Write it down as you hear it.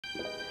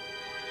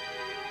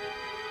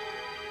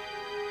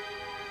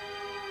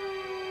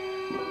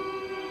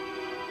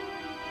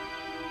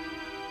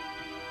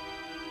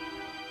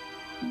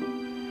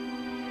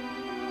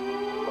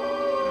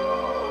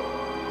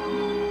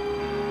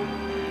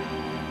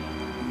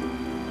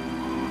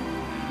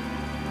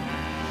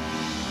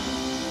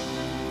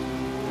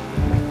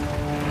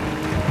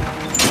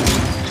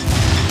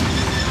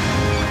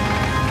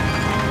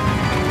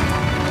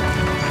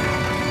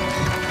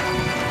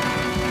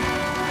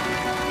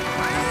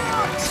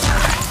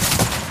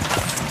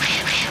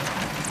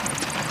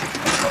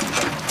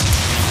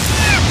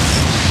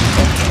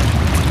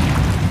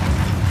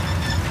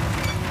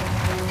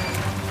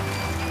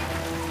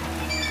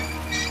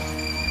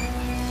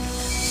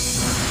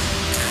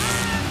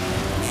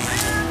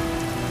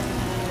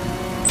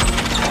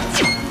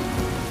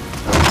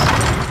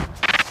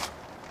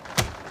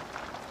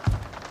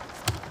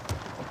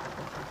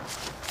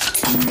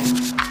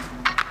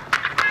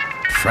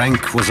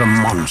Frank was a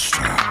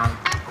monster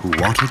who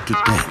wanted to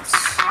dance.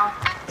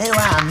 Oh,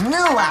 I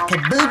knew I could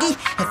boogie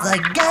if they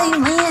gave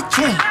me a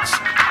chance.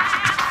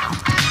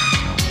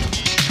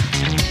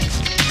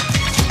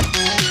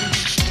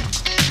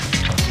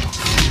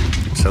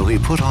 So he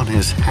put on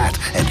his hat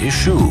and his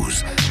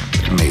shoes,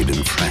 made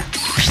in France,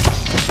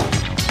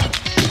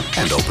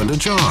 and opened a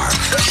jar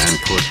and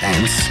put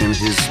ants in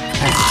his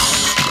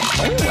pants.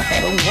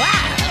 Oh,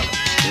 wow!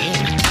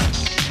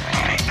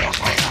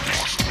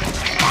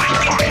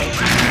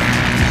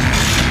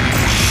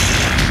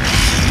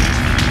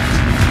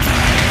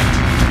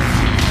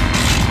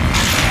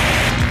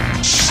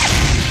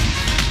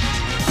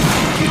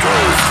 He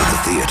drove to the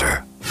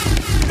theater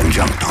and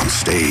jumped on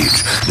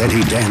stage. Then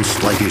he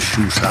danced like his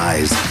shoe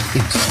size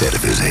instead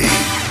of his age.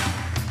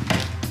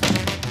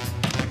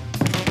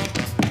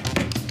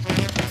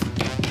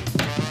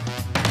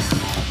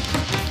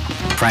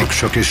 Frank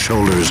shook his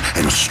shoulders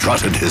and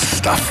strutted his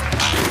stuff.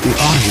 The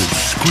audience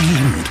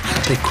screamed.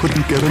 They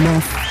couldn't get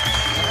enough.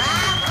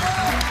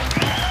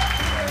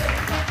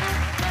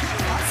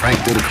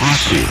 Frank did a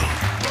cartwheel.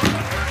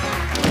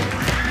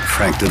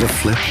 Frank did a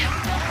flip.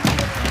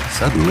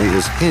 Suddenly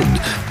his head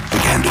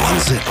began to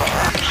unzip.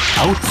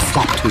 Out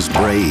flopped his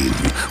brain,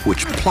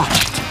 which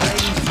plopped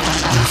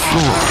on the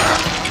floor,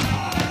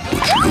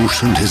 which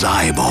loosened his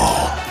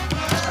eyeball,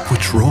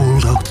 which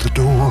rolled out the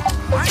door.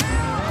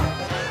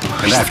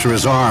 And after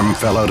his arm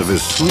fell out of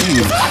his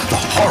sleeve, the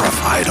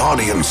horrified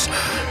audience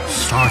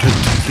started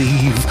to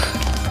leave.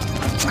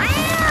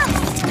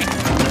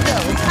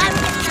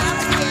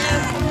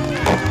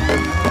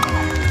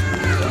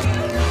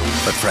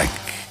 But Frank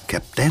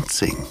kept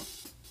dancing.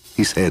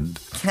 He said,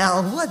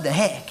 Now, what the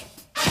heck?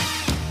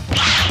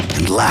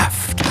 And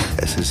laughed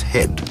as his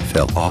head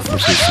fell off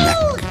of his neck.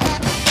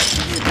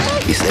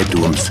 He said to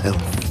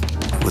himself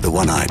with a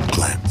one-eyed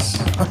glance,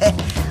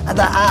 I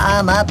thought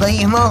I might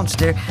be a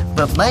monster,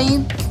 but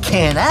man,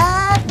 can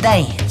I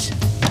dance?